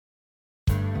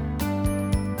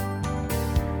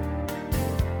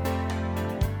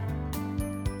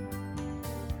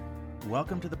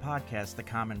Welcome to the podcast, The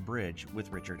Common Bridge,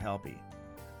 with Richard Helpy.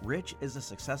 Rich is a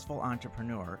successful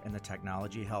entrepreneur in the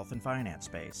technology, health, and finance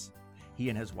space. He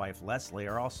and his wife, Leslie,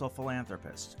 are also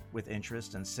philanthropists with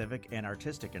interest in civic and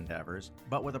artistic endeavors,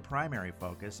 but with a primary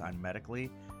focus on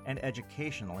medically and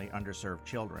educationally underserved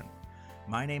children.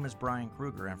 My name is Brian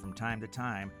Kruger, and from time to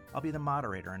time, I'll be the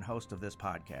moderator and host of this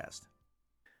podcast.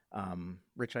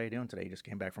 Rich, how you doing today? You just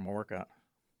came back from a workout.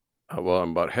 Well,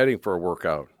 I'm about heading for a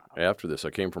workout after this.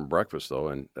 I came from breakfast, though,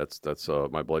 and that's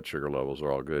my blood sugar levels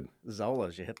are all good.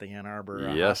 Zola's, you hit the Ann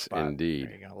Arbor Yes, hotspot. indeed.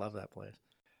 There you go. Love that place.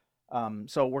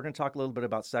 So we're going to talk a little bit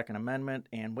about Second Amendment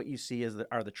and what you see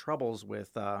are the troubles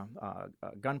with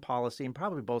gun policy and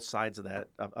probably both sides of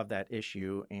that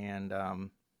issue. And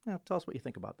tell us what you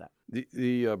think about that.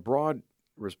 The broad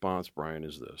response, Brian,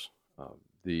 is this.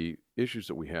 The issues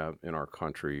that we have in our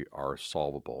country are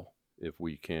solvable if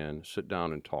we can sit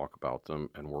down and talk about them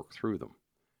and work through them.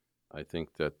 I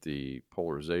think that the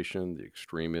polarization, the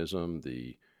extremism,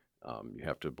 you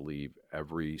have to believe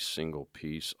every single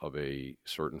piece of a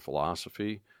certain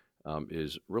philosophy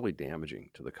is really damaging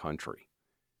to the country.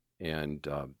 And,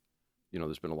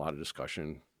 there's been a lot of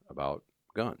discussion about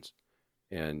guns.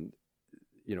 And,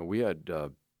 we had,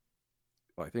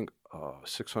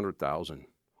 600,000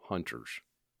 hunters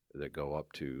that go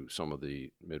up to some of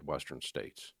the Midwestern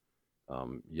states.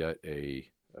 Yet a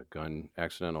gun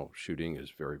accidental shooting is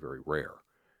very, very rare.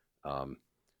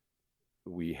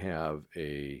 We have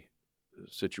a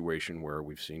situation where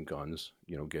we've seen guns,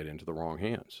 get into the wrong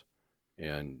hands.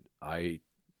 And I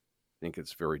think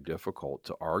it's very difficult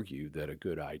to argue that a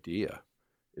good idea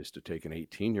is to take an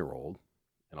 18-year-old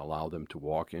and allow them to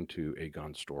walk into a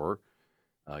gun store,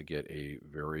 get a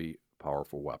very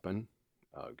powerful weapon,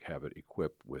 have it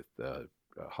equipped with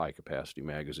high-capacity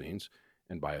magazines,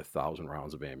 and buy 1,000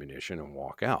 rounds of ammunition and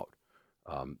walk out.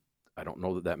 I don't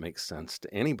know that makes sense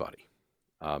to anybody.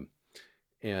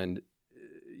 And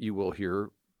you will hear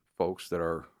folks that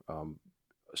are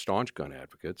staunch gun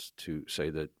advocates to say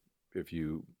that if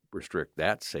you restrict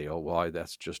that sale, well,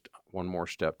 that's just one more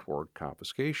step toward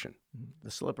confiscation.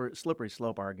 The slippery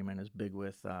slope argument is big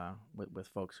with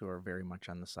folks who are very much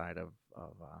on the side of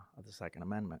the Second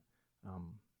Amendment.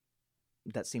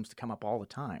 That seems to come up all the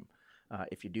time.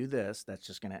 If you do this, that's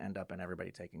just going to end up in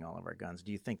everybody taking all of our guns.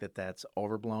 Do you think that that's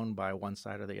overblown by one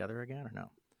side or the other again, or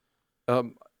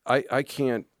no? I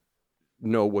can't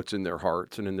know what's in their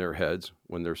hearts and in their heads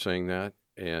when they're saying that.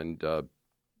 And,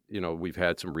 we've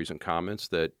had some recent comments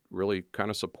that really kind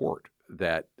of support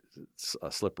that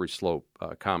slippery slope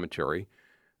commentary.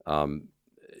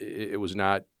 It was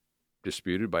not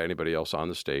disputed by anybody else on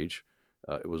the stage.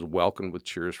 It was welcomed with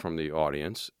cheers from the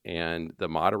audience, and the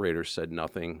moderator said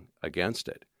nothing against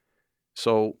it.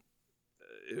 So,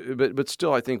 but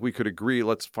still, I think we could agree,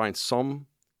 let's find some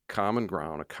common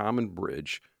ground, a common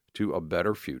bridge to a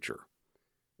better future.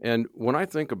 And when I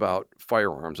think about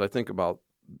firearms, I think about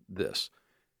this.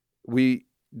 We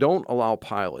don't allow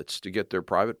pilots to get their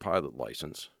private pilot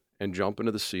license and jump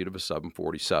into the seat of a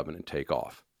 747 and take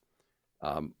off.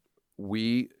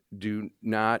 We do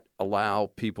not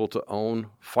allow people to own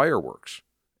fireworks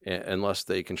unless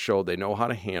they can show they know how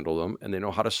to handle them and they know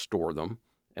how to store them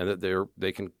and that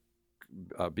they can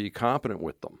be competent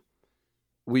with them.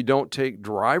 We don't take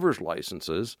driver's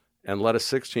licenses and let a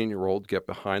 16-year-old get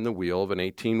behind the wheel of an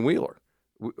 18-wheeler.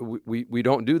 We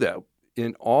don't do that.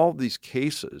 In all these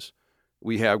cases,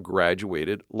 we have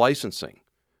graduated licensing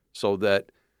so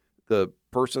that the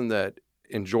person that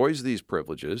enjoys these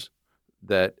privileges,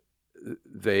 that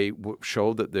they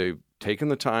show that they've taken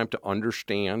the time to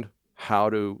understand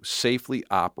how to safely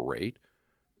operate.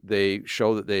 They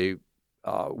show that they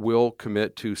will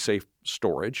commit to safe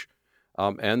storage,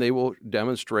 and they will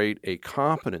demonstrate a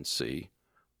competency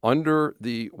under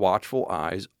the watchful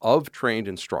eyes of trained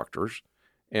instructors,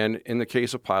 and in the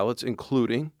case of pilots,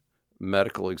 including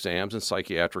medical exams and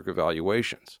psychiatric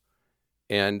evaluations.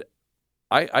 And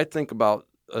I think about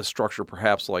a structure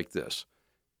perhaps like this.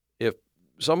 If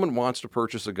someone wants to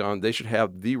purchase a gun, they should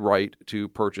have the right to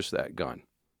purchase that gun.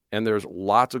 And there's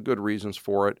lots of good reasons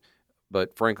for it,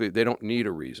 but frankly, they don't need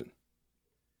a reason.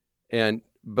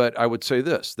 But I would say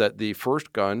this, that the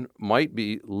first gun might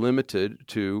be limited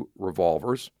to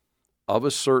revolvers of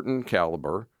a certain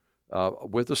caliber,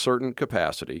 with a certain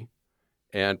capacity,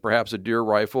 and perhaps a deer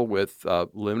rifle with a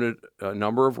limited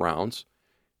number of rounds,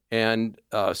 and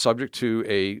subject to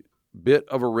a bit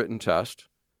of a written test,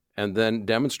 and then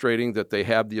demonstrating that they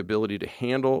have the ability to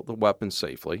handle the weapon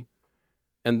safely.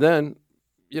 And then,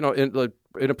 in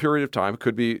a period of time, it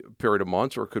could be a period of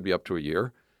months or it could be up to a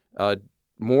year,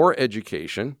 more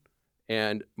education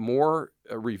and more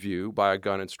review by a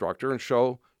gun instructor and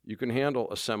show You can handle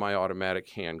a semi-automatic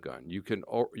handgun. You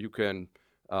can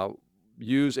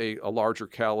use a larger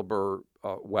caliber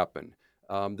weapon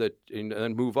and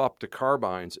then move up to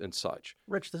carbines and such.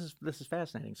 Rich, this is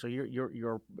fascinating. So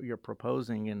you're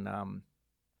proposing in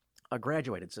a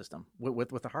graduated system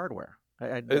with the hardware.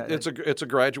 It's a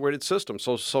graduated system.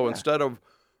 So instead of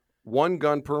one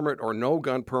gun permit or no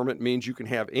gun permit means you can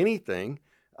have anything.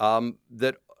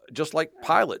 That just like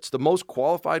pilots, the most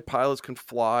qualified pilots can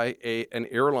fly an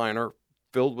airliner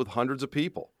filled with hundreds of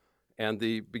people, and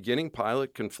the beginning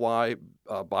pilot can fly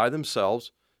by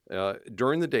themselves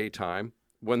during the daytime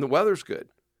when the weather's good.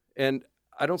 And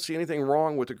I don't see anything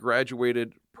wrong with a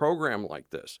graduated program like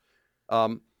this.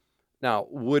 Now,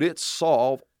 would it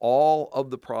solve all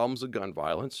of the problems of gun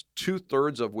violence,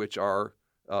 2/3 of which are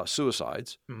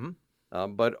suicides?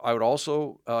 Mm-hmm. But I would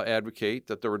also advocate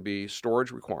that there would be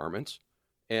storage requirements.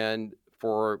 And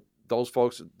for those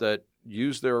folks that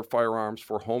use their firearms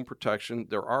for home protection,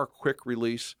 there are quick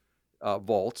release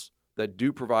vaults that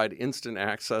do provide instant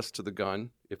access to the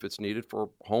gun if it's needed for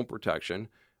home protection.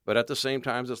 But at the same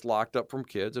time, it's locked up from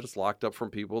kids and it's locked up from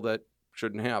people that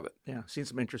shouldn't have it. Yeah, seen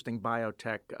some interesting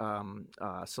biotech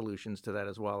solutions to that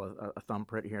as well. A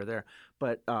thumbprint here or there,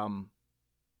 but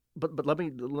let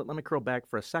me curl back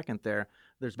for a second there.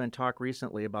 There's been talk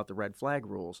recently about the red flag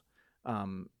rules.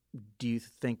 Do you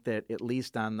think that at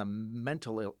least on the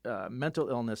mental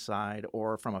illness side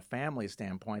or from a family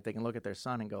standpoint, they can look at their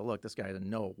son and go, look, this guy in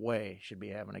no way should be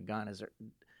having a gun? Is there,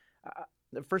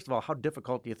 first of all, how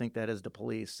difficult do you think that is to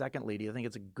police? Secondly, do you think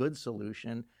it's a good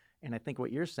solution? And I think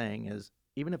what you're saying is,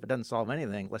 even if it doesn't solve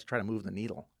anything, let's try to move the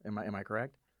needle. Am I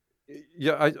correct?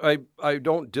 Yeah, I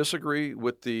don't disagree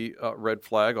with the red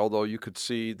flag, although you could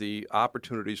see the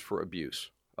opportunities for abuse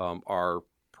are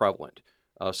prevalent.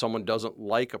 Someone doesn't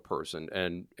like a person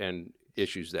and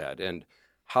issues that. And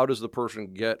how does the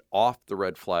person get off the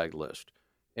red flag list?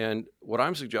 And what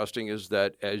I'm suggesting is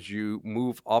that as you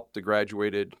move up the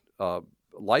graduated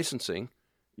licensing,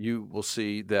 you will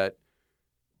see that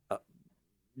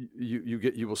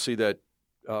you will see that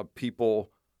people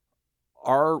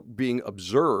are being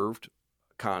observed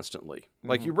constantly. Mm-hmm.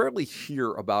 Like you rarely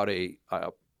hear about a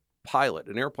pilot,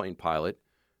 an airplane pilot,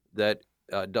 that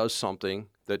does something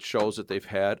that shows that they've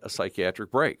had a psychiatric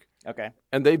break. Okay.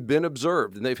 And they've been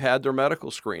observed and they've had their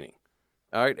medical screening.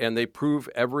 All right. And they prove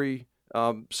every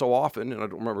so often, and I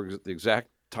don't remember the exact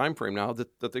time frame now,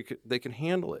 that they can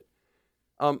handle it.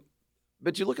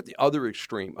 But you look at the other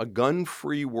extreme, a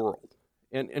gun-free world.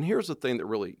 And here's the thing that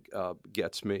really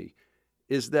gets me,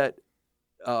 is that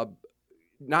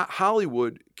not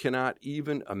Hollywood cannot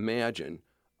even imagine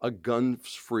a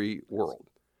gun-free world.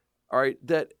 All right,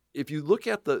 that if you look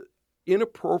at the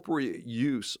inappropriate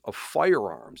use of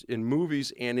firearms in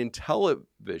movies and in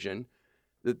television,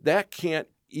 that can't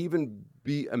even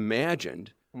be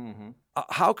imagined. Mm-hmm.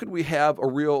 How could we have a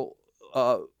real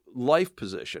life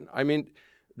position? I mean,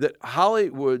 that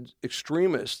Hollywood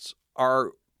extremists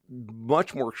are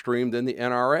much more extreme than the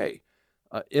NRA.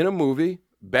 In a movie,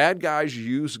 bad guys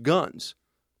use guns,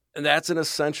 and that's an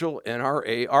essential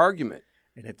NRA argument.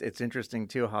 And it's interesting,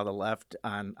 too, how the left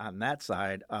on that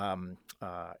side in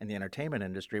the entertainment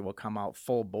industry will come out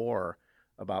full bore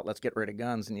about let's get rid of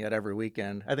guns, and yet every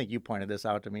weekend, I think you pointed this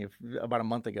out to me about a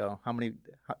month ago,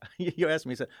 you asked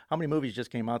me, you said, how many movies just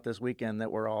came out this weekend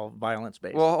that were all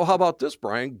violence-based? Well, how about this,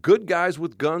 Brian? Good guys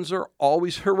with guns are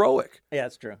always heroic. Yeah,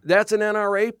 that's true. That's an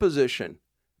NRA position.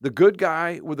 The good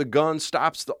guy with a gun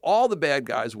stops all the bad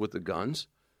guys with the guns.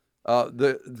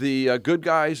 The good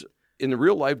guys in the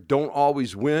real life don't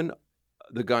always win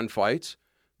the gunfights,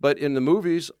 but in the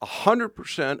movies,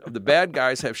 100% of the bad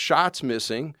guys have shots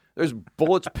missing. There's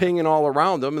bullets pinging all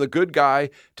around them, and the good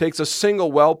guy takes a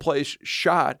single well-placed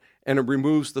shot and it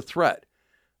removes the threat.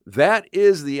 That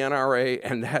is the NRA,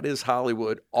 and that is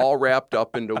Hollywood, all wrapped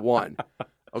up into one.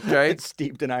 Okay? It's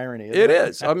steeped in irony. It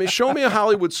is. I mean, show me a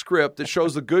Hollywood script that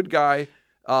shows the good guy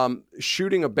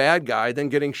shooting a bad guy, then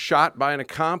getting shot by an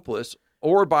accomplice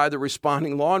or by the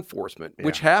responding law enforcement,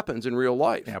 which happens in real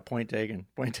life. Yeah, point taken.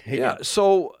 Yeah,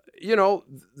 so,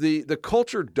 the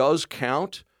culture does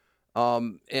count.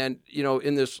 And,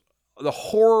 in the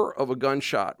horror of a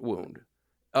gunshot wound,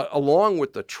 along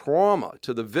with the trauma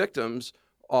to the victims,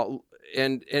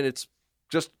 and it's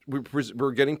just,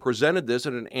 we're getting presented this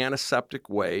in an antiseptic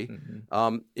way,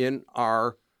 mm-hmm. in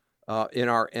our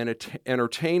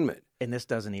entertainment. And this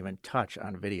doesn't even touch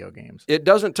on video games. It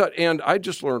doesn't touch. And I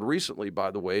just learned recently,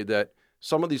 by the way, that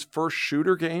some of these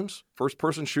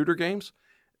first-person shooter games,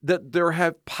 that there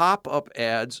have pop-up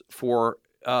ads for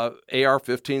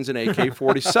AR-15s and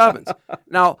AK-47s.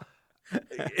 Now,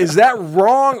 Is that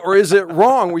wrong or is it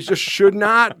wrong? We just should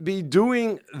not be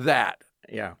doing that.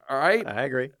 Yeah. All right. I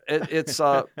agree.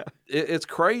 It's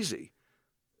crazy.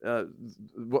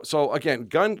 So again,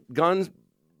 guns,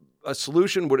 a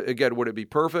solution would it be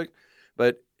perfect?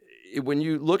 But when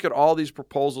you look at all these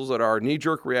proposals that are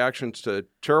knee-jerk reactions to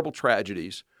terrible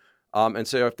tragedies, and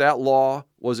say if that law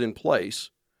was in place,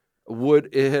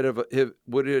 would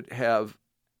it have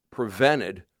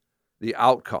prevented the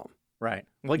outcome? Right.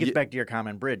 Well, it gets back to your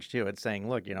common bridge too. It's saying,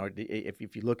 look,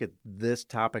 if you look at this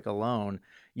topic alone,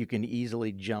 you can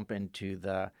easily jump into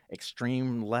the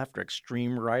extreme left or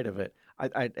extreme right of it.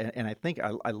 I think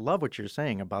I love what you're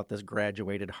saying about this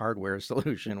graduated hardware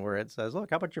solution, where it says, look,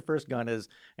 how about your first gun is,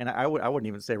 and I wouldn't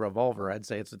even say revolver. I'd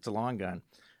say it's a long gun.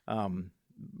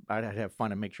 I'd have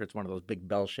fun and make sure it's one of those big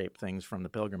bell-shaped things from the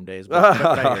Pilgrim days.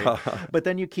 But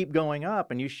then you keep going up,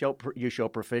 and you show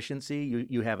proficiency.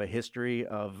 You have a history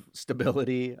of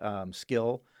stability,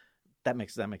 skill. That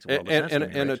makes a world of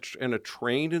sense. And a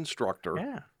trained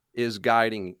instructor is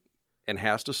guiding and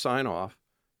has to sign off,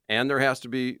 and there has to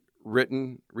be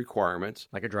written requirements,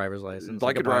 like a driver's license,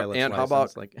 like a driver's license. And how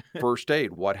about like first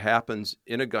aid? What happens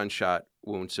in a gunshot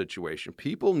wound situation?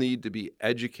 People need to be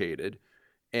educated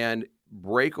and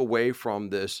break away from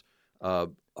this a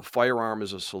firearm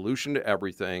is a solution to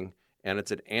everything, and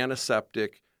it's an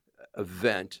antiseptic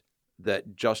event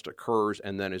that just occurs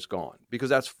and then is gone, because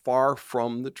that's far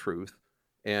from the truth.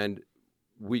 And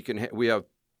we have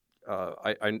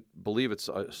I believe it's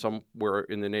somewhere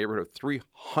in the neighborhood of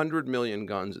 300 million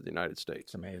guns in the United States.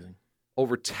 It's amazing.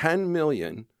 Over 10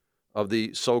 million of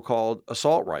the so-called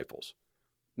assault rifles.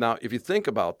 Now, if you think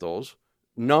about those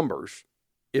numbers,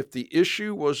 if the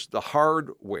issue was the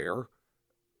hardware,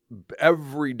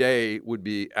 every day would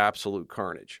be absolute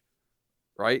carnage,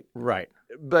 right? Right.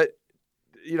 But,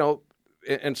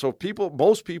 and so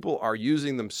most people are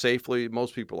using them safely.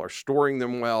 Most people are storing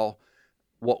them well.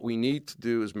 What we need to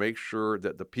do is make sure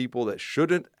that the people that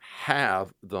shouldn't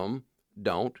have them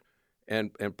don't.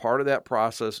 And part of that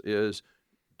process is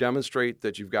demonstrate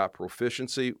that you've got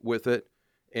proficiency with it.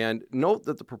 And note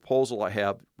that the proposal I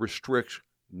have restricts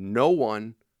no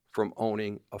one from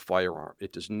owning a firearm.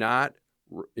 It does not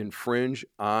infringe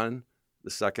on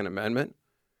the Second Amendment.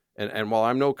 And while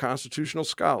I'm no constitutional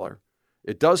scholar,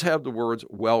 it does have the words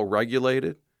well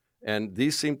regulated, and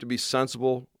these seem to be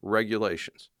sensible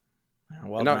regulations.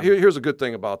 Well, now, here's a good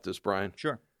thing about this, Brian.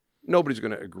 Sure. Nobody's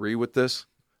going to agree with this,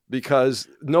 because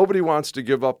nobody wants to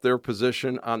give up their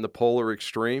position on the polar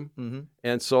extreme. Mm-hmm.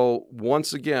 And so,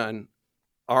 once again,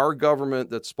 our government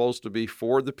that's supposed to be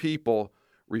for the people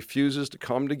refuses to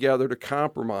come together to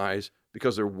compromise,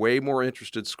 because they're way more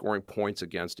interested scoring points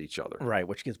against each other. Right,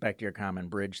 which gets back to your common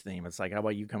bridge theme. It's like, how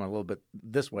about you come a little bit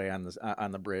this way on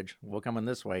the bridge? We'll come in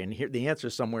this way. And here, the answer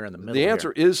is somewhere in the middle. The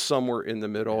answer is somewhere in the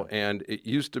middle, and it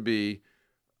used to be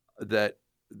that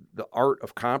the art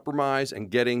of compromise and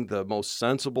getting the most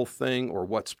sensible thing, or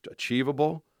what's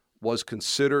achievable, was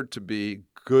considered to be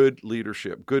good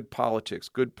leadership, good politics,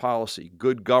 good policy,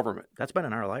 good government. That's been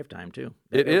in our lifetime, too.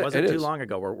 It wasn't too is. long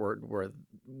ago where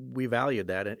we valued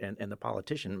that, and the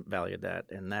politician valued that,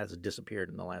 and that has disappeared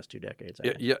in the last 2 decades.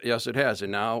 Yes, it has.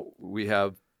 And now we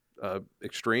have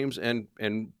extremes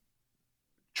and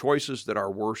choices that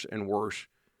are worse and worse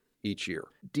each year.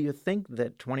 Do you think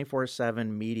that 24/7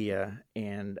 media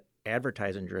and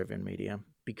advertising-driven media,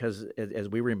 because as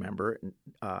we remember,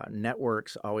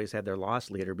 networks always had their loss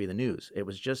leader be the news. It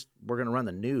was just, we're going to run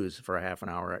the news for a half an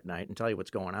hour at night and tell you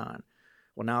what's going on.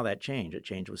 Well, now that changed. It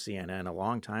changed with CNN a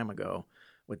long time ago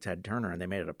with Ted Turner, and they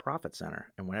made it a profit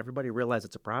center. And when everybody realized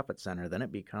it's a profit center, then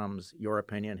it becomes your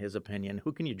opinion, his opinion.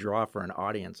 Who can you draw for an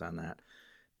audience on that?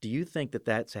 Do you think that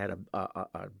that's had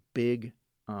a big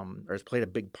or has played a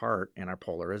big part in our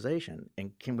polarization?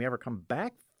 And can we ever come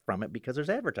back from it because there's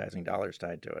advertising dollars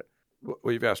tied to it?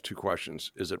 Well, you've asked 2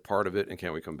 questions. Is it part of it, and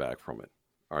can we come back from it?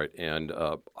 All right, and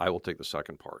I will take the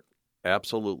second part.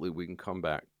 Absolutely, we can come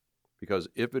back, because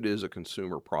if it is a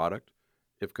consumer product,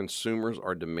 if consumers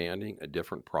are demanding a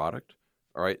different product,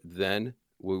 all right, then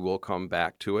we will come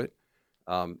back to it.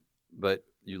 But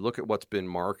you look at what's been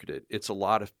marketed, it's a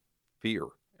lot of fear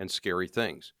and scary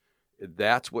things.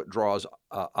 That's what draws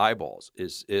eyeballs,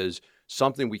 is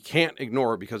something we can't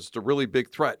ignore because it's a really big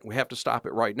threat. We have to stop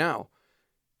it right now.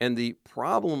 And the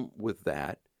problem with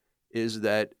that is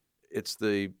that it's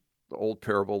the old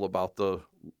parable about the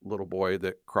little boy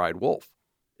that cried wolf,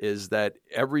 is that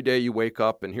every day you wake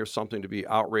up and here's something to be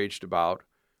outraged about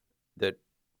that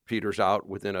peters out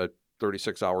within a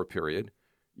 36-hour period.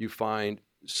 You find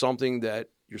something that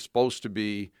you're supposed to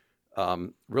be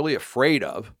really afraid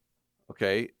of,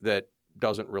 okay, that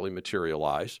doesn't really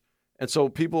materialize. And so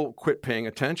people quit paying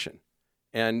attention.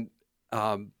 And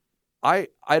I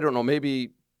don't know, maybe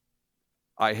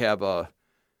I have a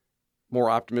more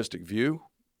optimistic view,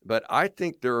 but I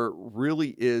think there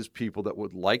really is people that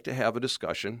would like to have a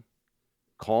discussion,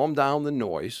 calm down the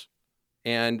noise,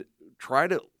 and try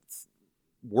to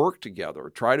work together,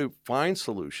 try to find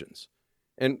solutions.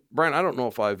 And Brian, I don't know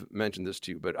if I've mentioned this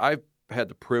to you, but I've had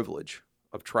the privilege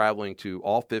of traveling to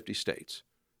all 50 states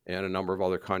and a number of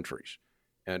other countries.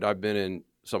 And I've been in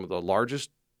some of the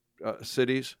largest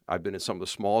cities. I've been in some of the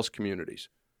smallest communities.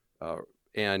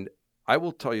 And I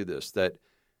will tell you this, that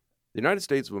the United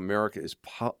States of America is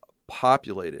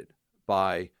populated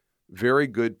by very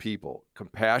good people,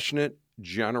 compassionate,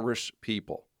 generous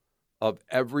people of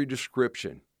every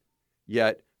description.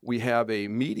 Yet we have a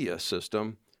media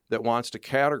system that wants to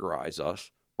categorize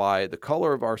us by the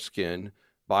color of our skin,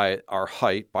 by our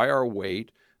height, by our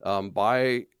weight,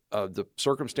 by the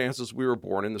circumstances we were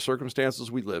born in, the circumstances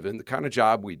we live in, the kind of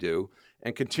job we do,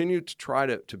 and continue to try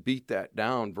to beat that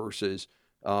down versus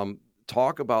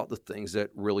talk about the things that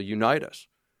really unite us.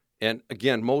 And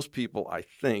again, most people, I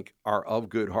think, are of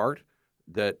good heart.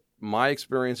 That my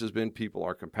experience has been people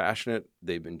are compassionate,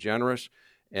 they've been generous,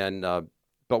 and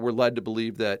but we're led to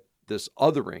believe that this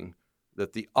othering,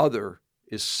 that the other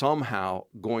is somehow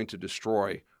going to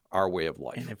destroy our way of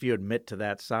life. And if you admit to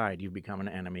that side, you become an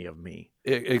enemy of me.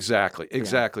 Exactly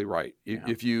right. Yeah.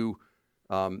 If you,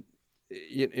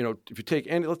 if you take,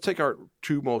 and let's take our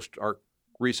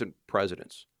recent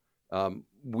presidents.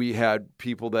 We had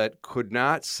people that could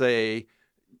not say,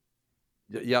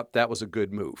 yep, that was a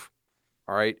good move.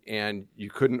 All right. And you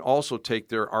couldn't also take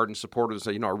their ardent supporters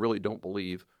and say, I really don't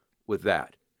believe with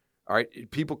that. All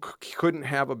right. People couldn't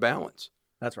have a balance.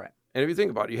 That's right. And if you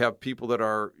think about it, you have people that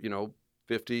are,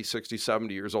 50, 60,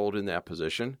 70 years old in that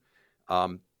position.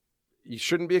 You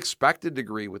shouldn't be expected to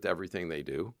agree with everything they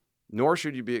do, nor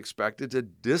should you be expected to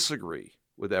disagree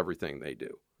with everything they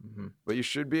do. Mm-hmm. But you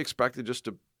should be expected just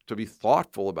to be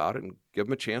thoughtful about it and give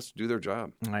them a chance to do their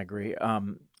job. I agree.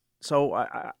 So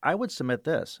I would submit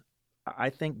this.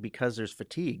 I think because there's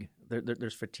fatigue,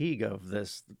 there's fatigue of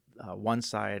this one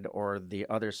side or the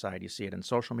other side. You see it in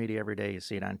social media every day. You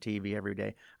see it on TV every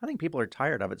day. I think people are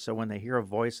tired of it. So when they hear a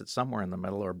voice that's somewhere in the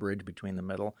middle or a bridge between the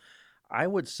middle, I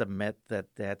would submit that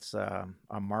that's a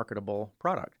marketable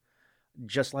product.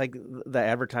 Just like the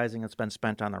advertising that's been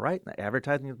spent on the right, the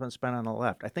advertising that's been spent on the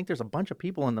left. I think there's a bunch of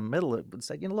people in the middle that would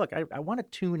say, look, I want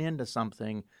to tune into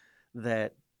something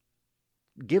that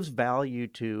gives value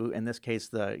to, in this case,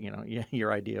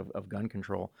 your idea of gun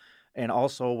control. And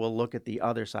also we'll look at the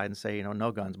other side and say,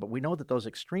 no guns. But we know that those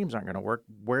extremes aren't going to work.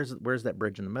 Where's that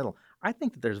bridge in the middle? I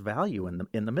think that there's value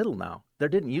in the middle now. There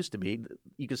didn't used to be.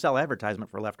 You could sell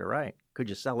advertisement for left or right. Could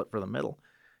you sell it for the middle?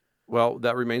 Well,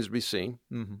 that remains to be seen.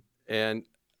 Mm-hmm.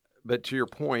 But to your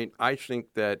point, I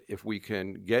think that if we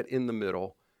can get in the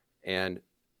middle and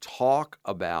talk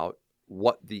about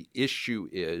what the issue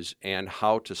is and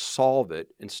how to solve it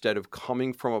instead of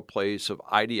coming from a place of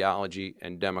ideology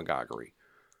and demagoguery.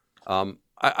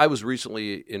 I was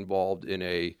recently involved in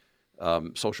a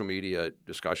social media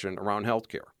discussion around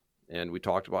healthcare, and we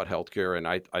talked about healthcare. And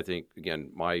I think,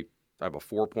 again, I have a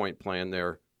 4-point plan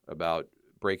there about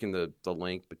breaking the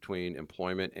link between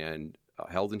employment and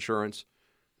health insurance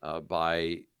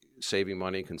by saving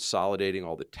money, consolidating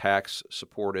all the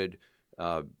tax-supported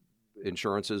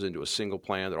insurances into a single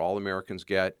plan that all Americans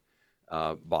get,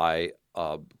 by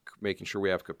making sure we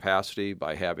have capacity,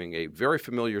 by having a very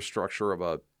familiar structure of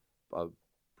a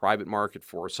private market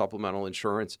for supplemental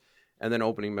insurance, and then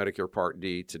opening Medicare Part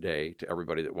D today to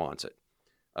everybody that wants it.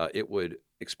 It would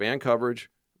expand coverage,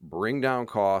 bring down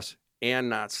costs, and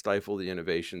not stifle the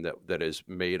innovation that has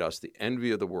made us the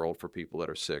envy of the world for people that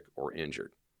are sick or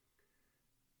injured.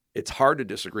 It's hard to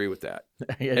disagree with that,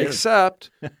 except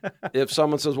if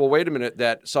someone says, well, wait a minute,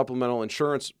 that supplemental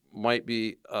insurance might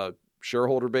be a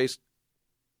shareholder-based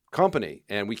company,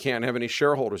 and we can't have any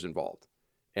shareholders involved.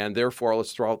 And therefore,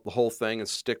 let's throw out the whole thing and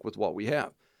stick with what we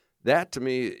have. That, to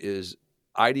me, is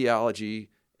ideology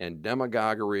and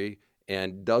demagoguery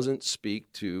and doesn't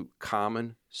speak to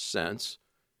common sense.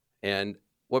 And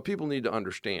what people need to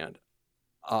understand,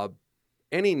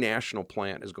 any national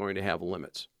plan is going to have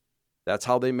limits. That's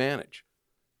how they manage.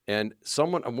 And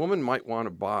a woman might want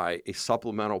to buy a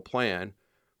supplemental plan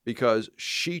because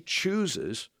she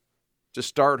chooses to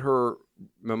start her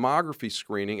mammography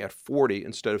screening at 40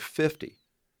 instead of 50.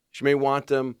 She may want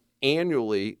them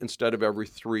annually instead of every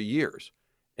 3 years.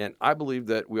 And I believe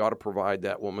that we ought to provide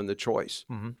that woman the choice.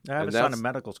 Mm-hmm. I have a son in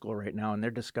medical school right now, and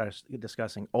they're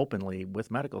discussing openly with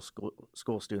medical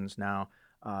school students now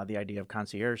the idea of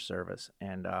concierge service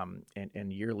and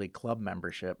yearly club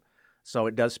membership So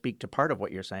it does speak to part of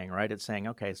what you're saying, right? It's saying,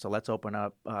 okay, so let's open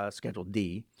up Schedule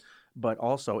D. But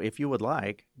also, if you would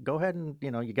like, go ahead and,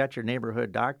 you got your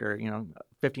neighborhood doctor,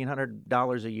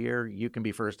 $1,500 a year, you can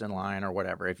be first in line or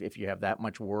whatever, if you have that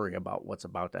much worry about what's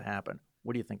about to happen.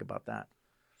 What do you think about that?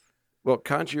 Well,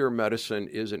 concierge medicine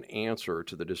is an answer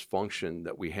to the dysfunction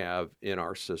that we have in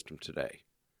our system today.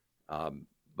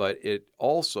 But it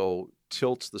also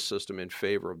tilts the system in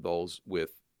favor of those with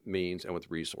means and with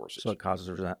resources. So it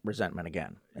causes resentment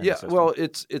again. Yeah, well,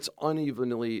 it's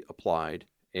unevenly applied,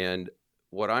 and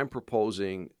what I'm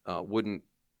proposing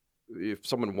if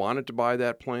someone wanted to buy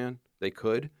that plan, they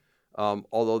could,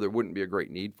 although there wouldn't be a great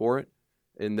need for it,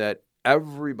 in that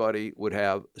everybody would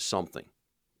have something,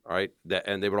 all right,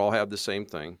 and they would all have the same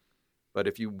thing. But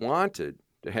if you wanted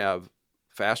to have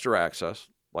faster access,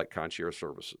 like concierge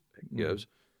service gives,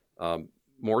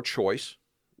 more choice,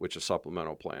 which a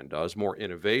supplemental plan does, more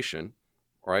innovation,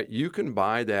 all right, you can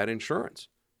buy that insurance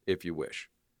if you wish.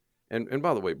 And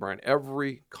by the way, Brian,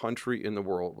 every country in the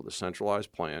world with a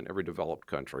centralized plan, every developed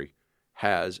country,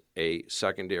 has a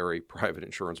secondary private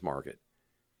insurance market.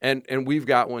 And we've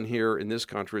got one here in this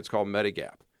country. It's called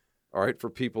Medigap, all right, for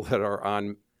people that are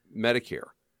on Medicare.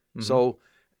 Mm-hmm. So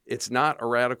it's not a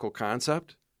radical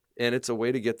concept, and it's a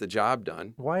way to get the job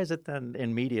done. Why is it then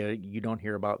in media you don't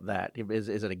hear about that? Is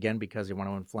it again because you want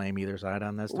to inflame either side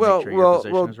on this to make sure your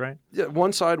position is right? Yeah,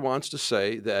 one side wants to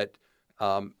say that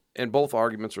and both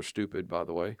arguments are stupid, by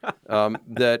the way,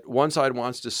 that one side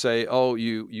wants to say, oh,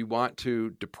 you want to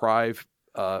deprive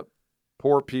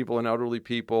poor people and elderly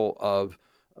people of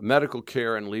medical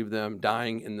care and leave them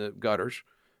dying in the gutters.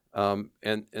 And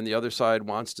the other side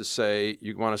wants to say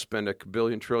you want to spend $1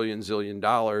 billion, trillion, zillion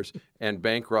dollars and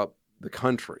bankrupt the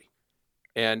country.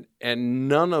 And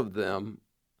none of them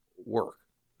work.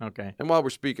 Okay. And while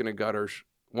we're speaking of gutters,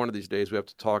 one of these days we have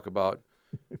to talk about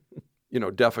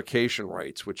defecation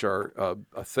rights, which are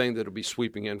a thing that will be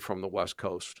sweeping in from the West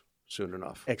Coast soon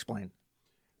enough. Explain.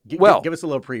 Give us a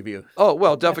little preview. Oh,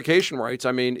 well, defecation rights.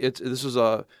 I mean, this is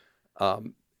a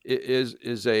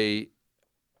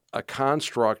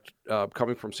construct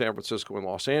coming from San Francisco and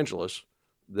Los Angeles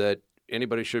that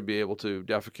anybody should be able to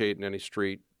defecate in any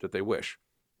street that they wish.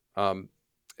 And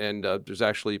there's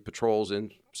actually patrols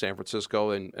in San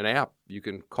Francisco and an app. You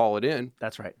can call it in.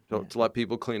 That's right. To let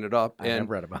people clean it up. I have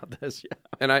read about this, yeah.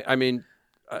 And I mean,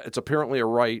 it's apparently a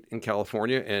right in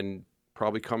California and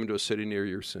probably coming to a city near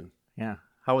you soon. Yeah.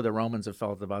 How would the Romans have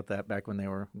felt about that back when they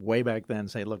were way back then,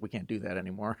 say, look, we can't do that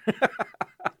anymore?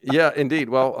 Yeah, indeed.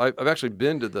 Well, I've actually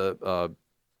been to the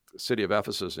city of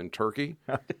Ephesus in Turkey,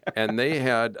 and they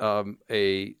had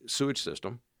a sewage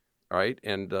system, right?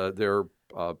 And their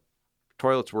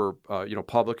toilets were,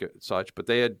 public and such, but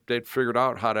they'd figured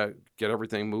out how to get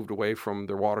everything moved away from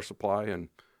their water supply and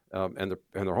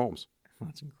their homes.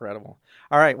 That's incredible.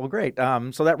 All right, well, great.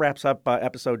 So that wraps up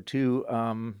episode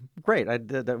 2. Great.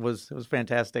 It was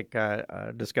fantastic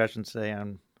discussion today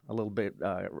on a little bit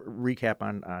recap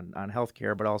on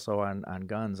healthcare, but also on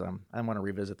guns. I want to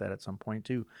revisit that at some point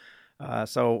too.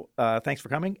 So thanks for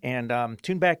coming, and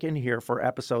tune back in here for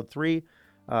episode 3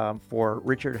 for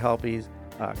Richard Helppie's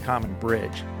Common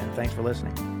Bridge. And thanks for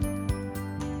listening.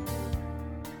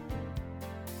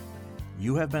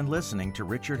 You have been listening to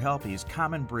Richard Helppie's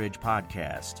Common Bridge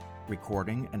podcast.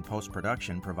 Recording and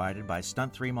post-production provided by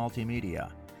Stunt 3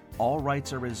 Multimedia. All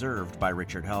rights are reserved by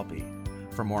Richard Helppie.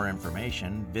 For more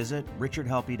information, visit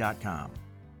richardhelppie.com.